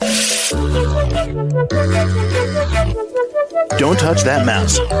Don't touch that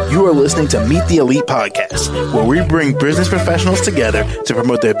mouse. You are listening to Meet the Elite Podcast, where we bring business professionals together to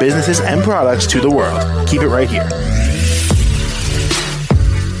promote their businesses and products to the world. Keep it right here.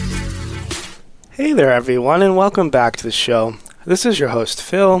 Hey there, everyone, and welcome back to the show. This is your host,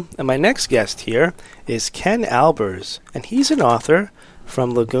 Phil, and my next guest here is Ken Albers, and he's an author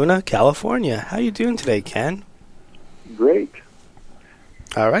from Laguna, California. How you doing today, Ken? Great.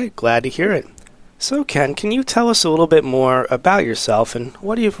 All right, glad to hear it. So, Ken, can you tell us a little bit more about yourself and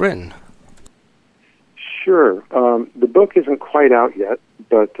what you've written? Sure. The book isn't quite out yet,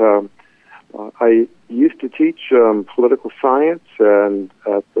 but I used to teach political science and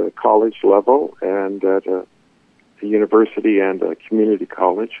at the college level and at a university and a community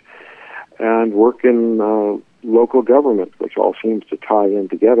college, and work in local government, which all seems to tie in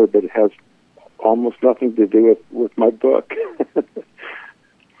together, but it has almost nothing to do with my book.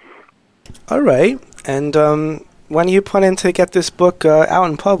 All right. And when are you planning to get this book out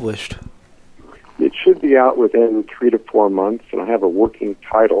and published? It should be out within 3 to 4 months, and I have a working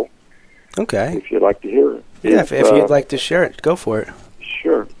title. Okay. If you'd like to hear it. Yeah, if you'd like to share it, go for it.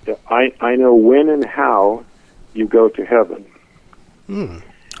 Sure. I know when and how you go to heaven.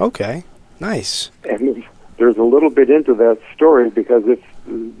 Okay. Nice. And there's a little bit into that story because it's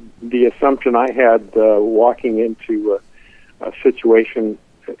the assumption I had walking into a situation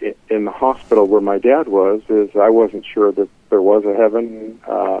in the hospital where my dad was is I wasn't sure that there was a heaven.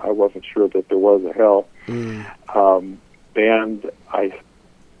 I wasn't sure that there was a hell. And I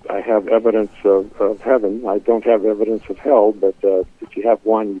have evidence of heaven. I don't have evidence of hell, but if you have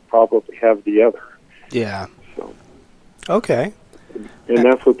one, you probably have the other. Yeah. So. Okay. And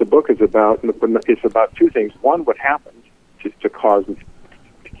that's what the book is about. It's about two things. One, what happened to cause me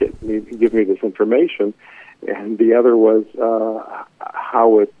to give me this information, and the other was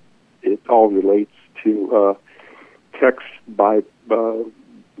how it all relates to texts by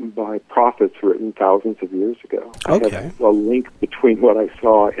prophets written thousands of years ago. Okay. I have a link between what I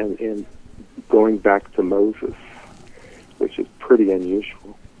saw and going back to Moses, which is pretty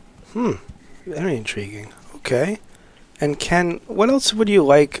unusual. Very intriguing. Okay. And Ken, what else would you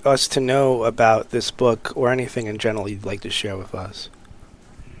like us to know about this book or anything in general you'd like to share with us?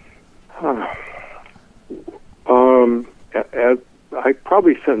 As I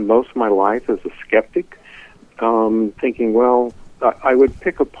probably spent most of my life as a skeptic, thinking, well, I would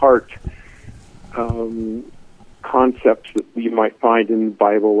pick apart concepts that you might find in the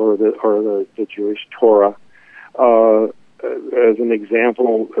Bible or the Jewish Torah. As an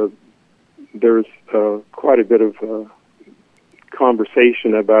example, there's quite a bit of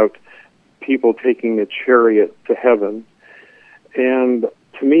conversation about people taking a chariot to heaven, and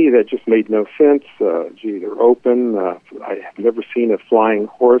to me that just made no sense. Gee, they're open. I have never seen a flying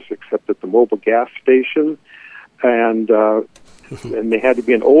horse except at the mobile gas station, and they had to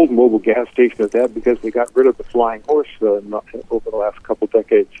be an old mobile gas station at that because they got rid of the flying horse over the last couple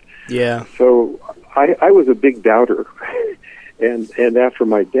decades. Yeah. So I was a big doubter, and after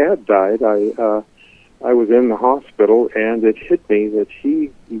my dad died, I was in the hospital, and it hit me that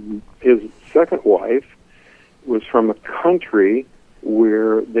his second wife was from a country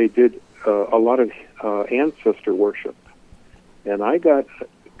where they did a lot of ancestor worship. And I got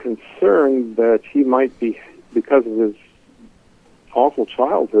concerned that he might be, because of his awful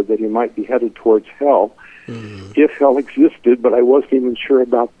childhood, that he might be headed towards hell, if hell existed, but I wasn't even sure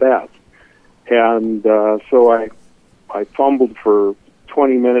about that. And so I fumbled for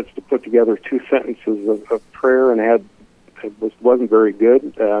 20 minutes to put together 2 sentences of prayer, and it wasn't very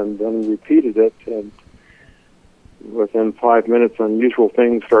good, and then repeated it, and within 5 minutes unusual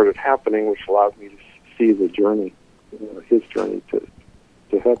things started happening, which allowed me to see the journey, his journey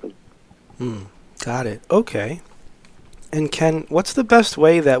to heaven. Got it. Okay. And Ken, what's the best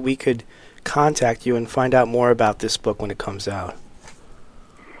way that we could contact you and find out more about this book when it comes out?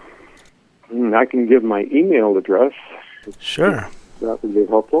 I can give my email address. Sure. That would be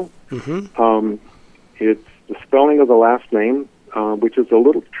helpful. It's the spelling of the last name, which is a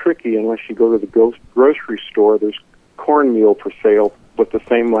little tricky unless you go to the grocery store. There's cornmeal for sale with the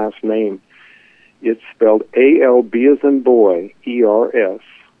same last name. It's spelled A-L-B as in boy, E-R-S,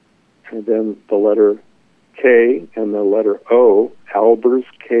 and then the letter K and the letter O, Albers,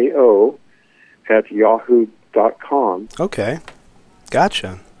 K-O, at yahoo.com. Okay.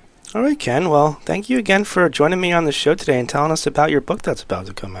 Gotcha. All right, Ken. Well, thank you again for joining me on the show today and telling us about your book that's about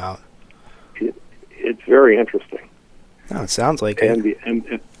to come out. It's very interesting. Oh, it sounds like and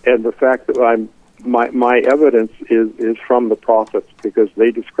it. And the fact that my evidence is from the prophets, because they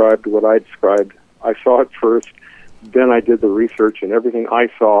described what I described. I saw it first, then I did the research, and everything I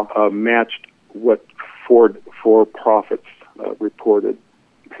saw matched what four prophets reported,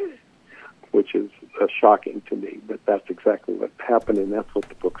 which is shocking to me, but that's exactly what happened, and that's what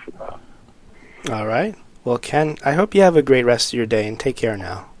the book's about. All right. Well, Ken, I hope you have a great rest of your day, and take care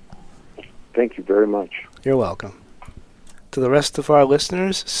now. Thank you very much. You're welcome. To the rest of our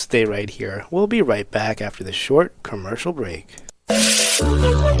listeners, stay right here. We'll be right back after this short commercial break.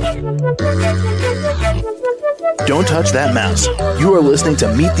 Don't touch that mouse. You are listening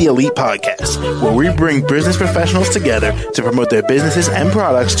to Meet the Elite Podcast, where we bring business professionals together to promote their businesses and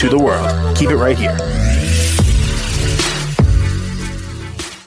products to the world. Keep it right here.